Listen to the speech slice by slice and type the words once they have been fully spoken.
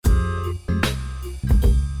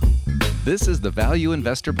This is the Value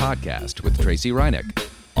Investor Podcast with Tracy Reinick.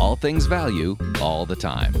 All things value, all the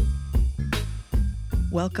time.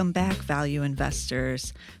 Welcome back, value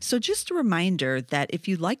investors. So just a reminder that if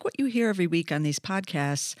you like what you hear every week on these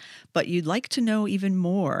podcasts, but you'd like to know even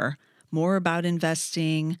more about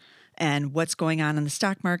investing and what's going on in the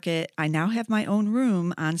stock market, I now have my own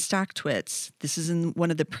room on StockTwits. This is in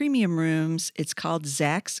one of the premium rooms. It's called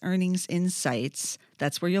Zacks Earnings Insights.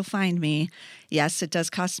 That's where you'll find me. Yes, it does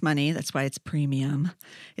cost money. That's why it's premium.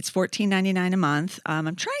 It's $14.99 a month.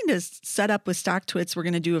 I'm trying to set up with StockTwits. We're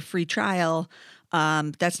going to do a free trial.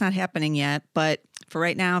 That's not happening yet, but for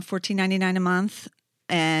right now, $14.99 a month.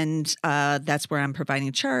 And that's where I'm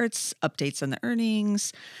providing charts, updates on the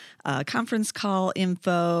earnings, conference call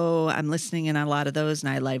info. I'm listening in on a lot of those,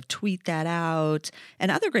 and I live tweet that out,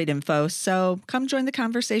 and other great info. So come join the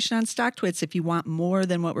conversation on StockTwits if you want more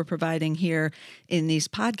than what we're providing here in these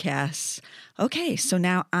podcasts. Okay, so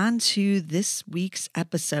now on to this week's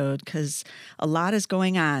episode, because a lot is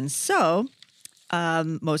going on. So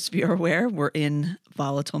most of you are aware we're in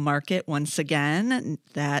volatile market once again.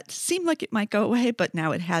 That seemed like it might go away, but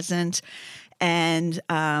now it hasn't. And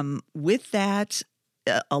with that,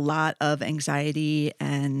 a lot of anxiety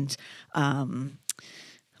and,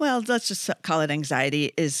 let's just call it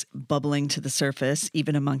anxiety, is bubbling to the surface,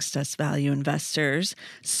 even amongst us value investors.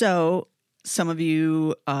 So some of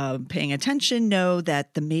you paying attention know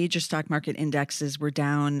that the major stock market indexes were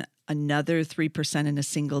down another 3% in a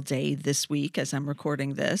single day this week as I'm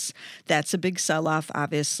recording this. That's a big sell-off,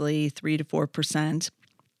 obviously. 3 to 4%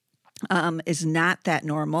 is not that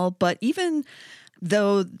normal. But even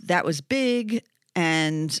though that was big,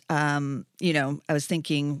 and, I was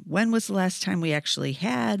thinking, when was the last time we actually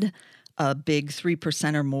had a big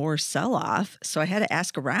 3% or more sell-off? So I had to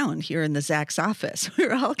ask around here in the Zacks office. We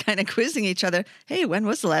were all kind of quizzing each other. Hey, when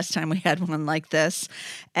was the last time we had one like this?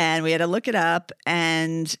 And we had to look it up,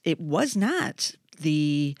 and it was not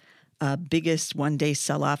the biggest one-day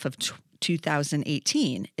sell-off of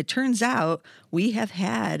 2018. It turns out we have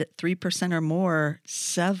had 3% or more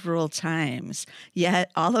several times,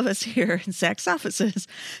 yet all of us here in Zacks offices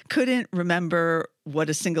couldn't remember what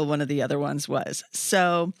a single one of the other ones was.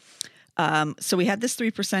 So we had this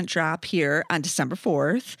 3% drop here on December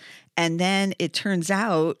 4th, and then it turns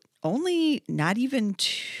out only not even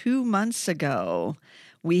 2 months ago,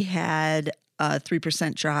 we had a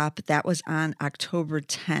 3% drop. That was on October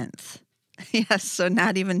 10th. Yes, so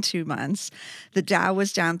not even 2 months. The Dow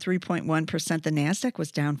was down 3.1%. The NASDAQ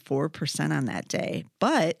was down 4% on that day.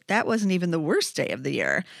 But that wasn't even the worst day of the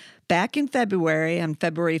year. Back in February, on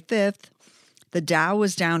February 5th, the Dow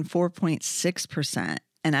was down 4.6%.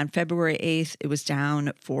 And on February 8th, it was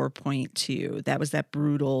down 4.2%. That was that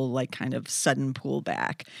brutal, kind of sudden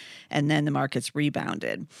pullback. And then the markets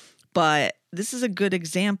rebounded. But this is a good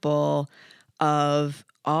example of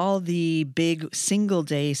all the big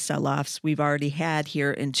single-day sell-offs we've already had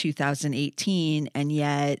here in 2018, and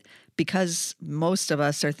yet because most of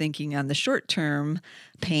us are thinking on the short-term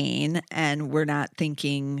pain and we're not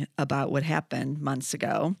thinking about what happened months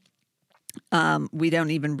ago, we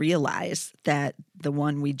don't even realize that the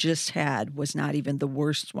one we just had was not even the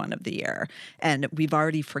worst one of the year, and we've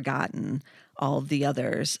already forgotten all of the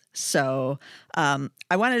others. So I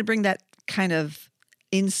wanted to bring that kind of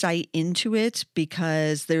insight into it,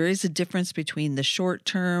 because there is a difference between the short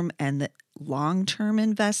term and the long-term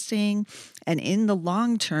investing. And in the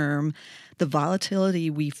long term, the volatility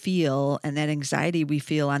we feel and that anxiety we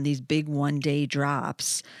feel on these big one-day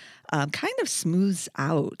drops kind of smooths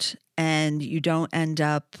out, and you don't end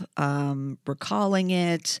up recalling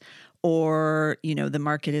it, or, the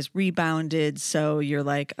market is rebounded. So you're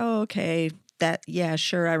like, oh, okay, yeah,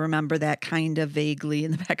 sure, I remember that kind of vaguely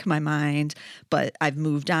in the back of my mind, but I've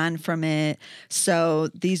moved on from it. So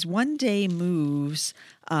these one-day moves,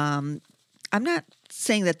 I'm not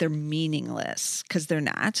saying that they're meaningless, because they're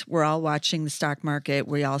not. We're all watching the stock market.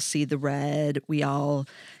 We all see the red. We all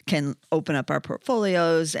can open up our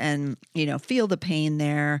portfolios and, feel the pain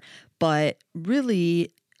there. But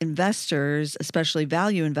really, investors, especially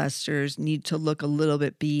value investors, need to look a little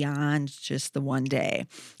bit beyond just the one day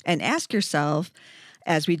and ask yourself,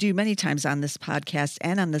 as we do many times on this podcast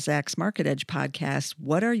and on the Zacks Market Edge podcast,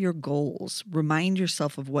 what are your goals? Remind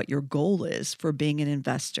yourself of what your goal is for being an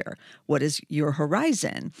investor. What is your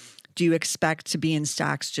horizon? Do you expect to be in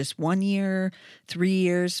stocks just 1 year, 3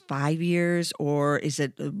 years, 5 years, or is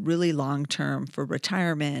it really long term for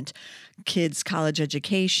retirement, kids' college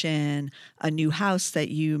education, a new house that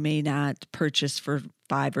you may not purchase for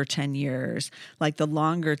 5 or 10 years, like the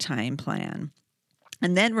longer time plan?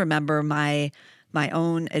 And then remember my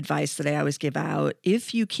own advice that I always give out: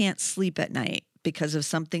 if you can't sleep at night because of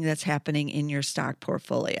something that's happening in your stock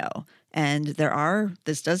portfolio. And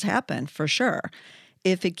this does happen for sure.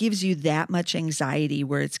 If it gives you that much anxiety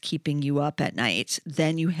where it's keeping you up at night,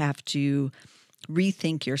 then you have to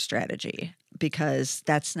rethink your strategy, because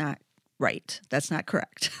that's not right. That's not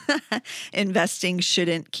correct. Investing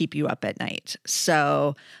shouldn't keep you up at night.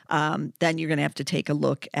 So then you're going to have to take a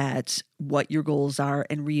look at what your goals are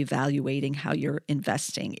and reevaluating how you're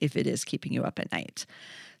investing if it is keeping you up at night.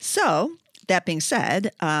 So that being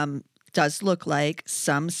said, does look like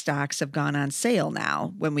some stocks have gone on sale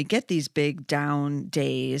now. When we get these big down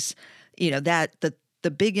days, that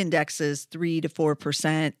the big indexes 3 to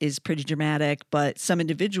 4% is pretty dramatic, but some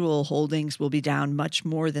individual holdings will be down much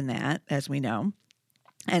more than that, as we know.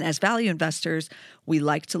 And as value investors, we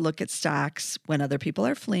like to look at stocks when other people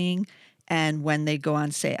are fleeing and when they go on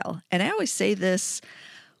sale. And I always say this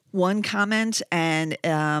one comment, and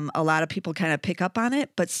a lot of people kind of pick up on it,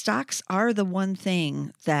 but stocks are the one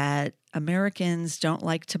thing that Americans don't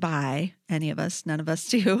like to buy, any of us, none of us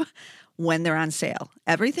do, when they're on sale.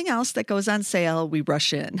 Everything else that goes on sale, we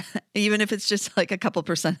rush in, even if it's just like a couple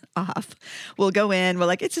 % off. We'll go in, we're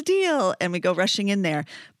like, it's a deal, and we go rushing in there.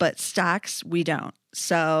 But stocks, we don't.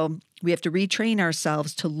 So we have to retrain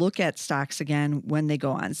ourselves to look at stocks again when they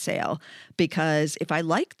go on sale. Because if I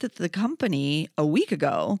liked the company a week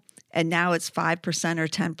ago, and now it's 5% or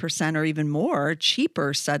 10% or even more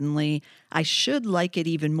cheaper suddenly, I should like it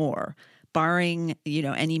even more, barring,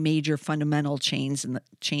 any major fundamental change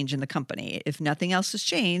in the company. If nothing else has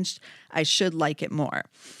changed, I should like it more.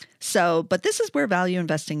 So, but this is where value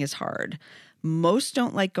investing is hard. Most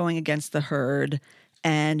don't like going against the herd,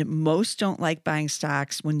 and most don't like buying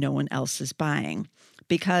stocks when no one else is buying.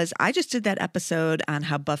 Because I just did that episode on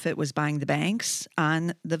how Buffett was buying the banks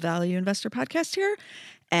on the Value Investor podcast here,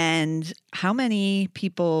 and how many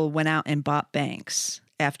people went out and bought banks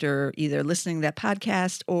after either listening to that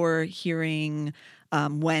podcast or hearing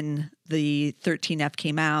when the 13F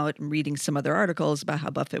came out and reading some other articles about how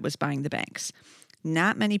Buffett was buying the banks.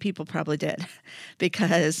 Not many people probably did,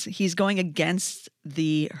 because he's going against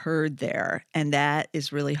the herd there, and that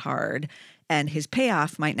is really hard. And his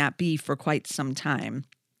payoff might not be for quite some time.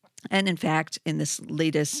 And in fact, in this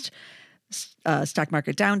latest stock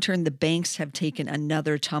market downturn, the banks have taken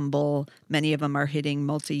another tumble. Many of them are hitting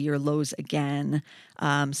multi-year lows again.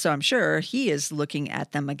 So I'm sure he is looking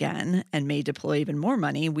at them again and may deploy even more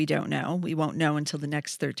money. We don't know. We won't know until the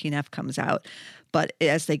next 13F comes out. But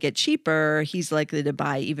as they get cheaper, he's likely to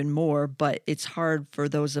buy even more. But it's hard for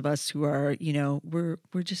those of us who are, we're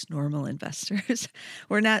just normal investors.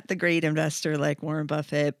 We're not the great investor like Warren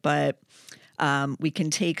Buffett, but we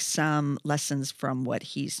can take some lessons from what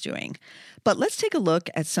he's doing. But let's take a look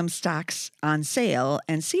at some stocks on sale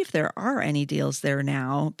and see if there are any deals there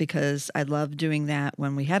now, because I love doing that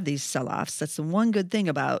when we have these sell-offs. That's the one good thing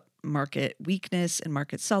about market weakness and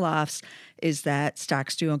market sell-offs, is that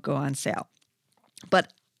stocks don't go on sale.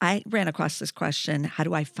 But I ran across this question, how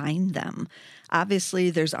do I find them? Obviously,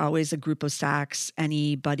 there's always a group of stocks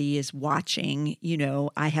anybody is watching.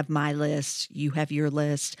 I have my list, you have your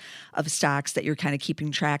list of stocks that you're kind of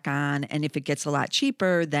keeping track on. And if it gets a lot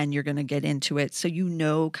cheaper, then you're going to get into it. So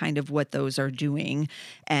kind of what those are doing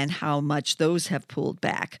and how much those have pulled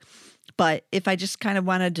back. But if I just kind of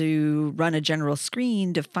wanted to run a general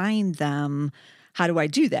screen to find them, how do I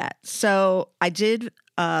do that? So I did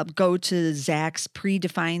go to Zacks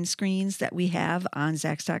predefined screens that we have on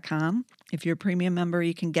Zacks.com. If you're a premium member,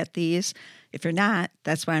 you can get these. If you're not,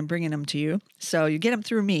 that's why I'm bringing them to you. So you get them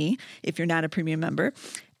through me if you're not a premium member.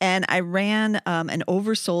 And I ran an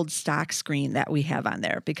oversold stock screen that we have on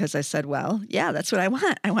there, because I said, well, yeah, that's what I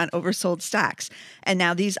want. I want oversold stocks. And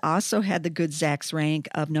now these also had the good Zacks rank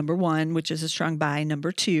of number 1, which is a strong buy,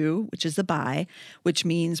 number 2, which is the buy, which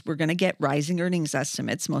means we're going to get rising earnings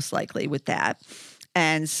estimates most likely with that.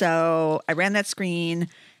 And so I ran that screen,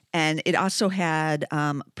 and it also had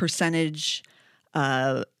percentage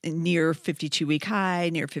near 52-week high,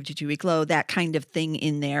 near 52-week low, that kind of thing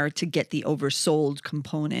in there to get the oversold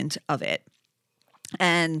component of it.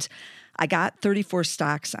 And I got 34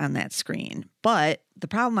 stocks on that screen. But the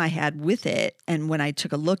problem I had with it, and when I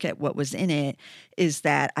took a look at what was in it, is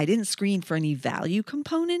that I didn't screen for any value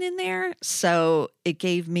component in there. So it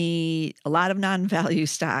gave me a lot of non-value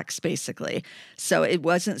stocks, basically. So it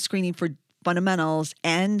wasn't screening for fundamentals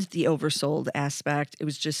and the oversold aspect. It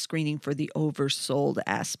was just screening for the oversold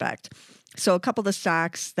aspect. So a couple of the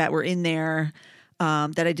stocks that were in there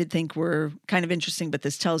that I did think were kind of interesting, but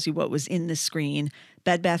this tells you what was in the screen.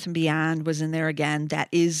 Bed Bath & Beyond was in there again. That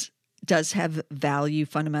is does have value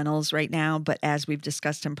fundamentals right now, but as we've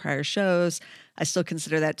discussed in prior shows, I still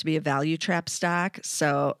consider that to be a value trap stock,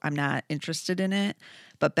 so I'm not interested in it.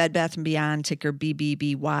 But Bed Bath & Beyond, ticker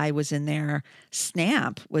BBBY, was in there.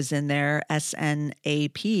 Snap was in there.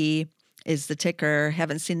 SNAP is the ticker.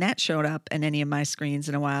 Haven't seen that showed up in any of my screens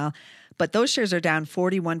in a while. But those shares are down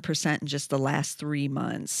 41% in just the last 3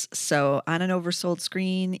 months. So on an oversold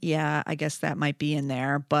screen, yeah, I guess that might be in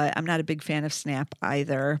there. But I'm not a big fan of Snap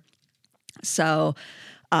either. So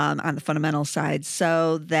on the fundamental side.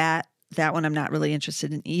 So that one I'm not really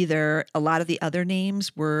interested in either. A lot of the other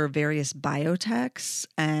names were various biotechs,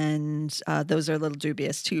 and those are a little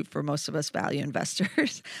dubious too for most of us value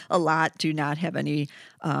investors. A lot do not have any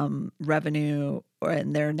revenue,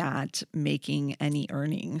 and they're not making any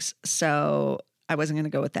earnings. So I wasn't going to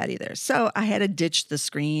go with that either. So I had to ditch the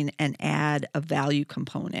screen and add a value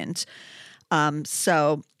component.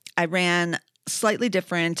 So I ran slightly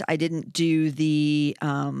different. I didn't do the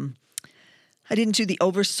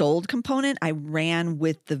oversold component. I ran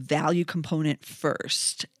with the value component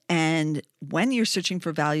first. And when you're searching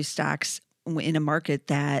for value stocks in a market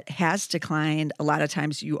that has declined, a lot of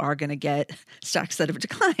times you are going to get stocks that have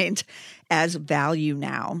declined as value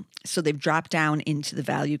now. So they've dropped down into the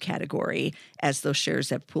value category as those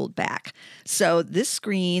shares have pulled back. So this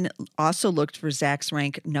screen also looked for Zacks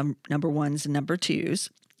rank number ones and number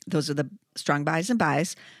twos. Those are the strong buys and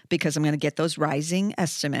buys because I'm going to get those rising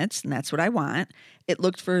estimates, and that's what I want. It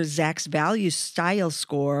looked for Zacks value style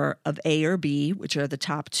score of A or B, which are the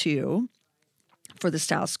top two for the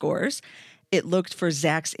style scores. It looked for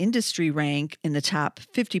Zacks industry rank in the top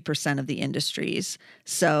 50% of the industries.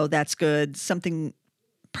 So that's good. Something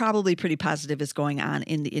probably pretty positive is going on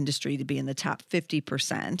in the industry to be in the top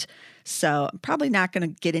 50%. So I'm probably not going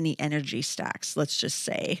to get any energy stocks, let's just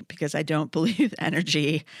say, because I don't believe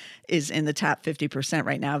energy is in the top 50%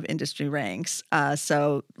 right now of industry ranks.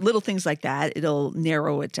 So little things like that, it'll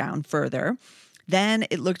narrow it down further. Then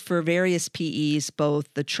it looked for various PEs,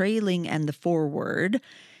 both the trailing and the forward,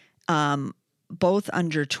 both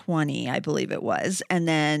under 20, I believe it was. And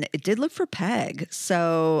then it did look for PEG.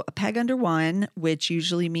 So a PEG under 1, which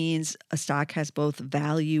usually means a stock has both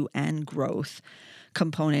value and growth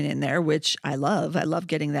component in there, which I love. I love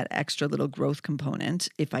getting that extra little growth component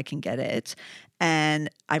if I can get it. And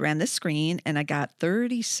I ran this screen and I got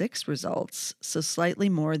 36 results, so slightly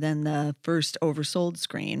more than the first oversold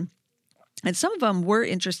screen. And some of them were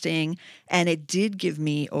interesting, and it did give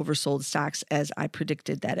me oversold stocks as I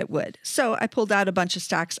predicted that it would. So I pulled out a bunch of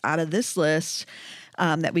stocks out of this list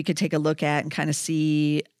that we could take a look at and kind of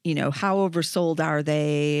see, how oversold are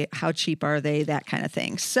they, how cheap are they, that kind of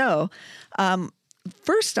thing. So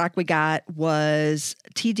first stock we got was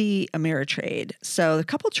TD Ameritrade. So a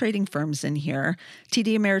couple trading firms in here.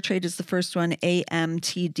 TD Ameritrade is the first one.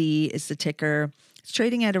 AMTD is the ticker. It's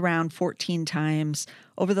trading at around 14 times.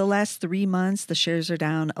 Over the last 3 months, the shares are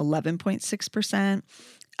down 11.6%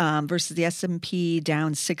 versus the S&P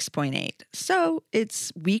down 6.8%. So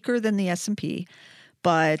it's weaker than the S&P,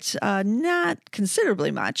 but not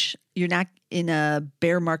considerably much. You're not in a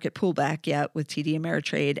bear market pullback yet with TD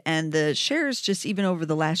Ameritrade. And the shares just even over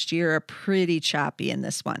the last year are pretty choppy in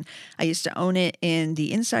this one. I used to own it in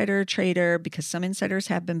the insider trader because some insiders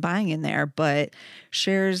have been buying in there, but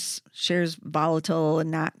shares volatile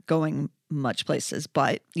and not going much places.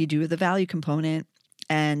 But you do the value component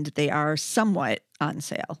and they are somewhat on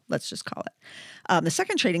sale. Let's just call it. The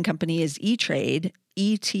second trading company is E-Trade.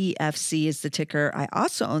 ETFC is the ticker. I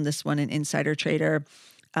also own this one in insider trader.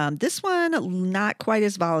 This one, not quite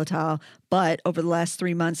as volatile, but over the last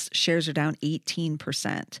 3 months, shares are down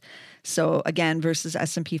 18%. So again, versus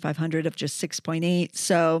S&P 500 of just 6.8.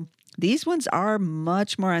 So these ones are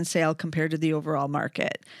much more on sale compared to the overall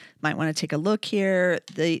market. Might want to take a look here.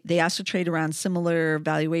 They also trade around similar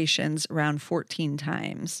valuations, around 14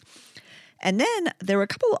 times. And then there were a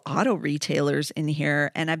couple of auto retailers in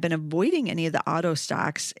here, and I've been avoiding any of the auto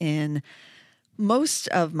stocks in most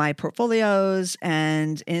of my portfolios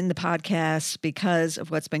and in the podcast because of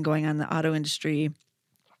what's been going on in the auto industry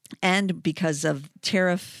and because of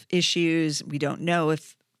tariff issues. We don't know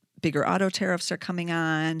if bigger auto tariffs are coming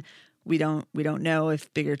on. We don't know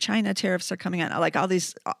if bigger China tariffs are coming on. Like all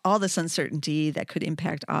this uncertainty that could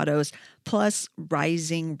impact autos, plus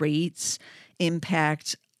rising rates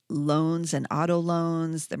impact loans and auto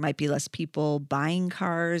loans. There might be less people buying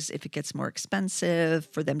cars if it gets more expensive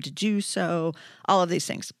for them to do so, all of these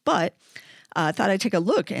things. But thought I'd take a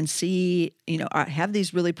look and see, have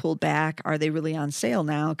these really pulled back? Are they really on sale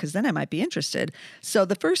now? Because then I might be interested. So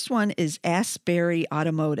the first one is Asbury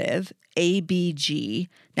Automotive, ABG.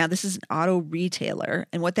 Now, this is an auto retailer.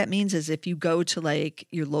 And what that means is if you go to like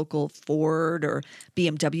your local Ford or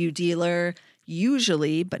BMW dealer,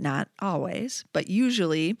 usually, but not always, but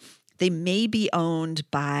usually they may be owned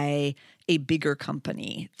by a bigger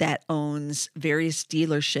company that owns various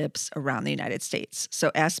dealerships around the United States. So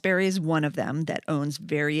Asbury is one of them that owns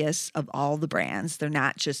various of all the brands. They're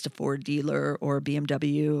not just a Ford dealer or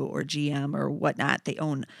BMW or GM or whatnot. They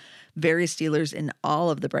own various dealers in all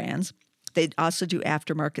of the brands. They also do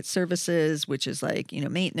aftermarket services, which is like,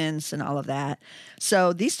 maintenance and all of that.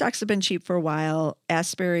 So these stocks have been cheap for a while.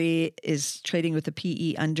 Asbury is trading with a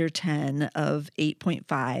PE under 10 of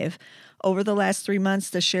 8.5. Over the last 3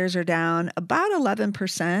 months, the shares are down about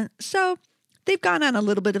 11%. So they've gone on a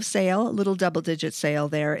little bit of sale, a little double-digit sale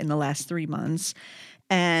there in the last 3 months.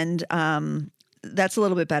 And that's a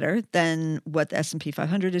little bit better than what the S&P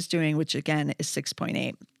 500 is doing, which again is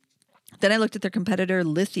 6.8. Then I looked at their competitor,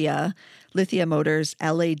 Lithia Motors.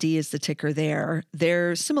 LAD is the ticker there.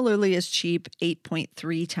 They're similarly as cheap,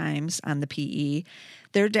 8.3 times on the PE.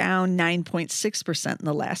 They're down 9.6% in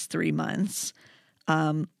the last 3 months.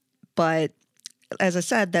 But as I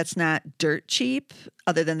said, that's not dirt cheap,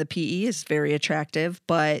 other than the PE is very attractive,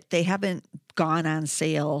 but they haven't gone on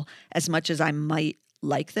sale as much as I might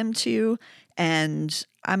like them to. And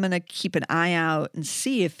I'm going to keep an eye out and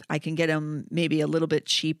see if I can get them maybe a little bit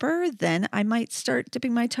cheaper. Then I might start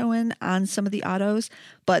dipping my toe in on some of the autos.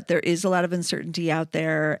 But there is a lot of uncertainty out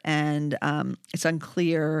there, and it's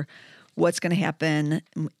unclear what's going to happen.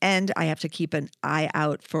 And I have to keep an eye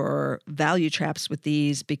out for value traps with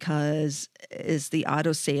these, because as the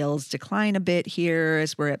auto sales decline a bit here,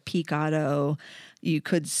 as we're at peak auto, you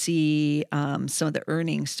could see some of the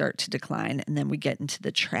earnings start to decline, and then we get into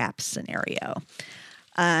the trap scenario.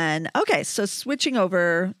 And okay, so switching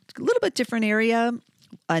over, a little bit different area,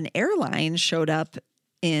 an airline showed up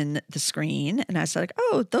in the screen, and I was like,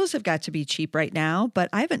 oh, those have got to be cheap right now. But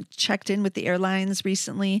I haven't checked in with the airlines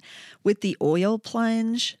recently with the oil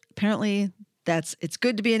plunge. Apparently, it's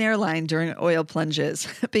good to be an airline during oil plunges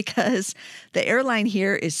because the airline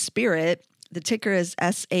here is Spirit. The ticker is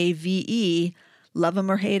SAVE. Love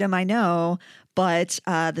them or hate them, I know, but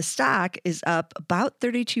the stock is up about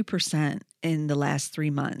 32% in the last 3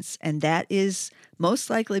 months. And that is most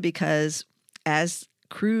likely because as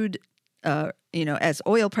crude, as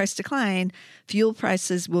oil price decline, fuel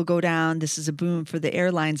prices will go down. This is a boom for the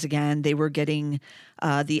airlines again. They were getting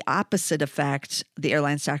the opposite effect. The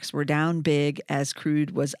airline stocks were down big as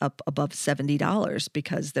crude was up above $70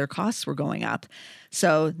 because their costs were going up.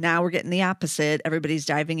 So now we're getting the opposite. Everybody's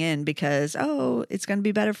diving in because, it's going to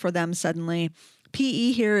be better for them suddenly.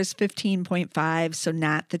 PE here is 15.5, so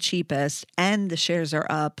not the cheapest, and the shares are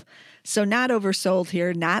up. So not oversold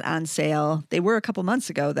here, not on sale. They were a couple months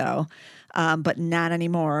ago, though, but not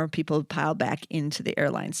anymore. People piled back into the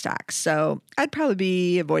airline stocks. So I'd probably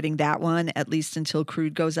be avoiding that one, at least until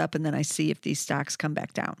crude goes up, and then I see if these stocks come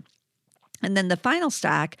back down. And then the final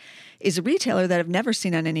stock is a retailer that I've never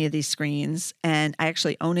seen on any of these screens, and I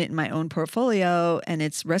actually own it in my own portfolio, and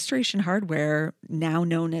it's Restoration Hardware, now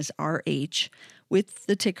known as RH, with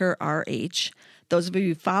the ticker RH. Those of you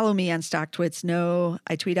who follow me on StockTwits know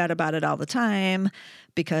I tweet out about it all the time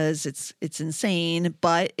because it's insane,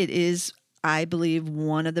 but it is, I believe,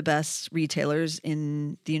 one of the best retailers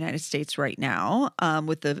in the United States right now,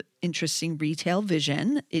 with the interesting retail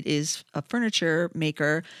vision. It is a furniture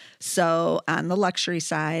maker, so on the luxury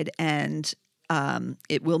side, and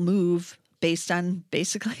it will move based on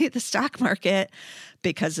basically the stock market,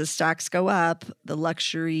 because as stocks go up, the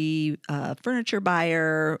luxury furniture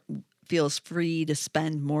buyer feels free to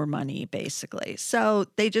spend more money, basically. So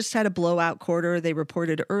they just had a blowout quarter. They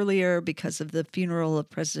reported earlier because of the funeral of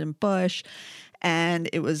President Bush, and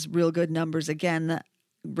it was real good numbers again,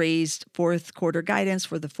 raised fourth quarter guidance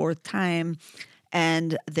for the fourth time,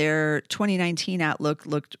 and their 2019 outlook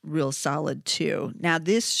looked real solid too. Now,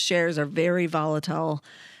 these shares are very volatile.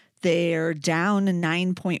 They're down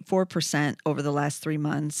 9.4% over the last 3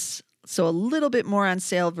 months. So a little bit more on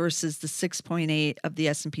sale versus the 6.8 of the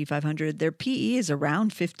S&P 500. Their PE is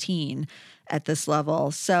around 15 at this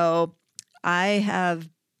level. So I have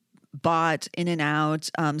bought in and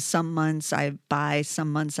out. Some months I buy,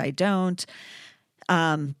 some months I don't.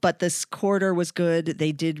 But this quarter was good.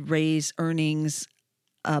 They did raise earnings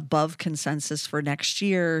above consensus for next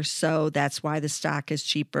year. So that's why the stock is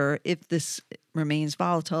cheaper. If this remains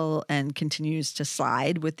volatile and continues to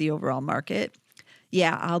slide with the overall market,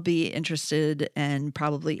 yeah, I'll be interested and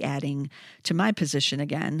probably adding to my position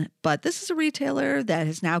again. But this is a retailer that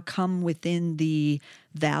has now come within the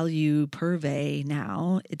value purvey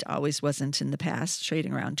now. It always wasn't in the past,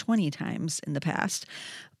 trading around 20 times in the past.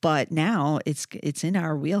 But now it's in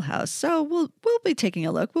our wheelhouse. So we'll be taking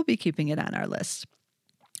a look. We'll be keeping it on our list.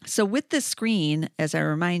 So with this screen, as I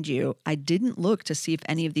remind you, I didn't look to see if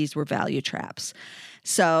any of these were value traps.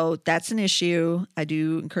 So that's an issue. I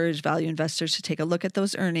do encourage value investors to take a look at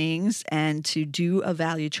those earnings and to do a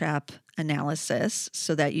value trap analysis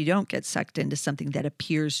so that you don't get sucked into something that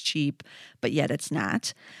appears cheap, but yet it's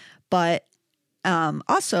not. But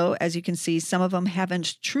also, as you can see, some of them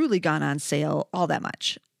haven't truly gone on sale all that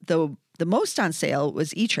much. Though the most on sale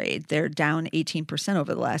was E-Trade. They're down 18%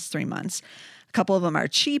 over the last 3 months. A couple of them are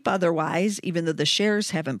cheap otherwise, even though the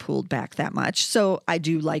shares haven't pulled back that much. So I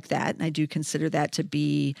do like that. And I do consider that to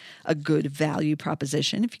be a good value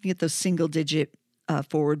proposition. If you can get those single-digit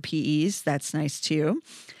forward PEs, that's nice too.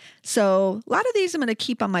 So a lot of these I'm going to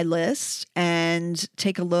keep on my list and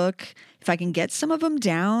take a look. If I can get some of them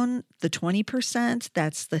down, the 20%,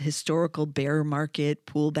 that's the historical bear market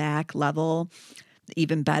pullback level,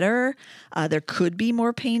 even better. There could be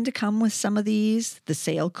more pain to come with some of these. The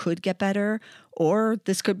sale could get better, or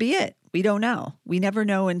this could be it. We don't know. We never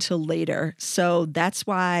know until later. So that's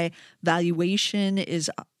why valuation is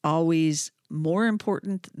always more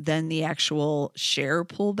important than the actual share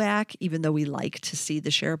pullback, even though we like to see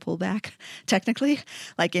the share pullback technically.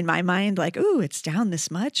 Like in my mind, like, ooh, it's down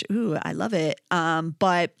this much. Ooh, I love it.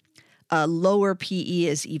 But a lower PE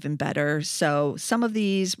is even better. So some of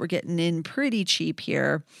these we're getting in pretty cheap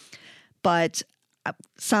here, but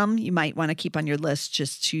some you might want to keep on your list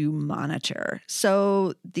just to monitor.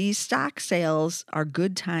 So these stock sales are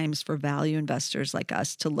good times for value investors like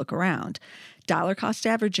us to look around. Dollar cost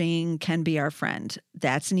averaging can be our friend.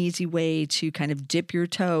 That's an easy way to kind of dip your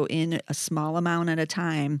toe in a small amount at a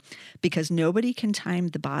time because nobody can time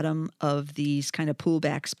the bottom of these kind of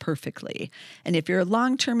pullbacks perfectly. And if you're a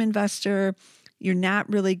long-term investor, you're not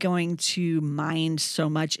really going to mind so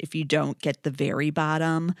much if you don't get the very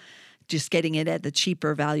bottom. Just getting it at the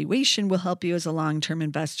cheaper valuation will help you as a long-term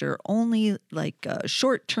investor. Only like a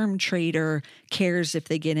short-term trader cares if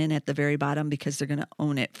they get in at the very bottom because they're going to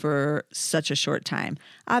own it for such a short time.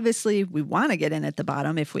 Obviously, we want to get in at the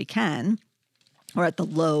bottom if we can, or at the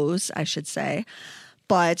lows, I should say.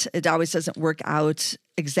 But it always doesn't work out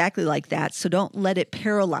exactly like that. So don't let it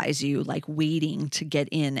paralyze you like waiting to get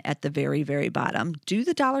in at the very, very bottom. Do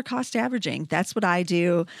the dollar cost averaging. That's what I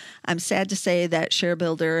do. I'm sad to say that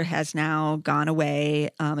ShareBuilder has now gone away.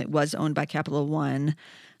 It was owned by Capital One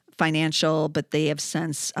Financial, but they have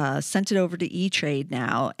since sent it over to E-Trade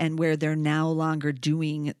now, and where they're no longer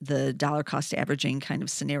doing the dollar cost averaging kind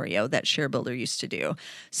of scenario that ShareBuilder used to do.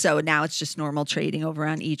 So now it's just normal trading over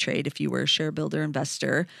on E-Trade if you were a ShareBuilder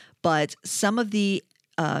investor. But some of the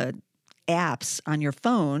apps on your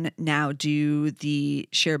phone now do the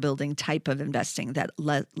share building type of investing that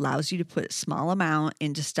allows you to put a small amount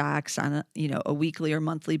into stocks on a weekly or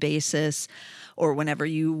monthly basis, or whenever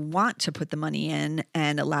you want to put the money in,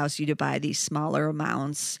 and allows you to buy these smaller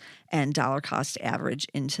amounts and dollar cost average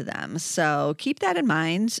into them. So keep that in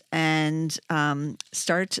mind and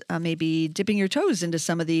start maybe dipping your toes into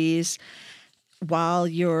some of these while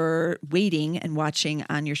you're waiting and watching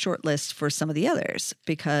on your short list for some of the others,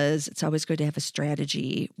 because it's always good to have a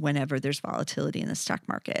strategy whenever there's volatility in the stock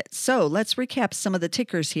market. So let's recap some of the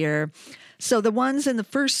tickers here. So the ones in the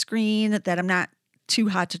first screen that I'm not too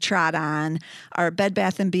hot to trot on are Bed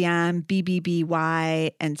Bath & Beyond,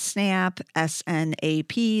 BBBY, and Snap,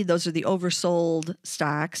 SNAP. Those are the oversold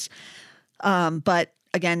stocks. But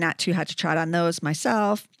again, not too hot to trot on those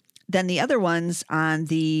myself. Then the other ones on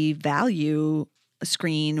the value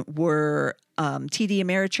screen were TD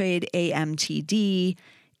Ameritrade, AMTD,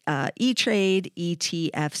 E-Trade,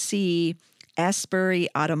 ETFC, Asbury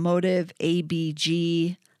Automotive,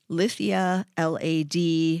 ABG, Lithia,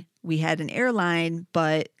 LAD. We had an airline,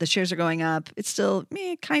 but the shares are going up. It's still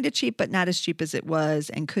kind of cheap, but not as cheap as it was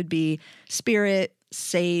and could be. Spirit,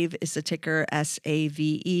 SAVE is the ticker,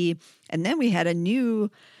 SAVE. And then we had a new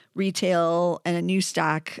retail and a new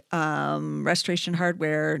stock, Restoration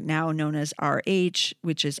Hardware, now known as RH,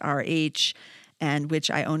 which is RH, and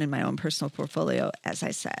which I own in my own personal portfolio, as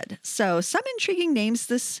I said. So some intriguing names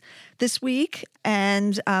this week.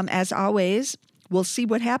 And as always, we'll see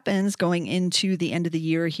what happens going into the end of the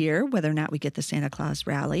year here, whether or not we get the Santa Claus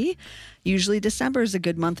rally. Usually December is a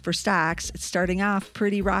good month for stocks. It's starting off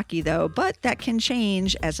pretty rocky, though, but that can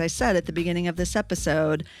change. As I said at the beginning of this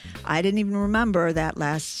episode, I didn't even remember that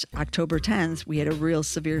last October 10th, we had a real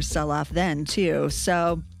severe sell-off then, too.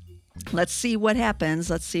 So let's see what happens.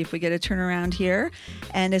 Let's see if we get a turnaround here.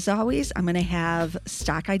 And as always, I'm going to have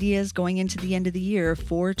stock ideas going into the end of the year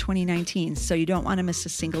for 2019. So you don't want to miss a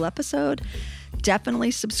single episode.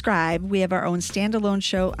 Definitely subscribe. We have our own standalone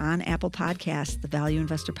show on Apple Podcasts. The Value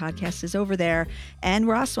Investor Podcast is over there. And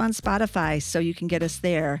we're also on Spotify, so you can get us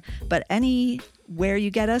there. But anywhere you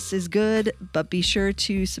get us is good, but be sure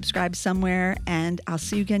to subscribe somewhere. And I'll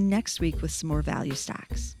see you again next week with some more value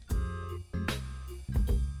stocks.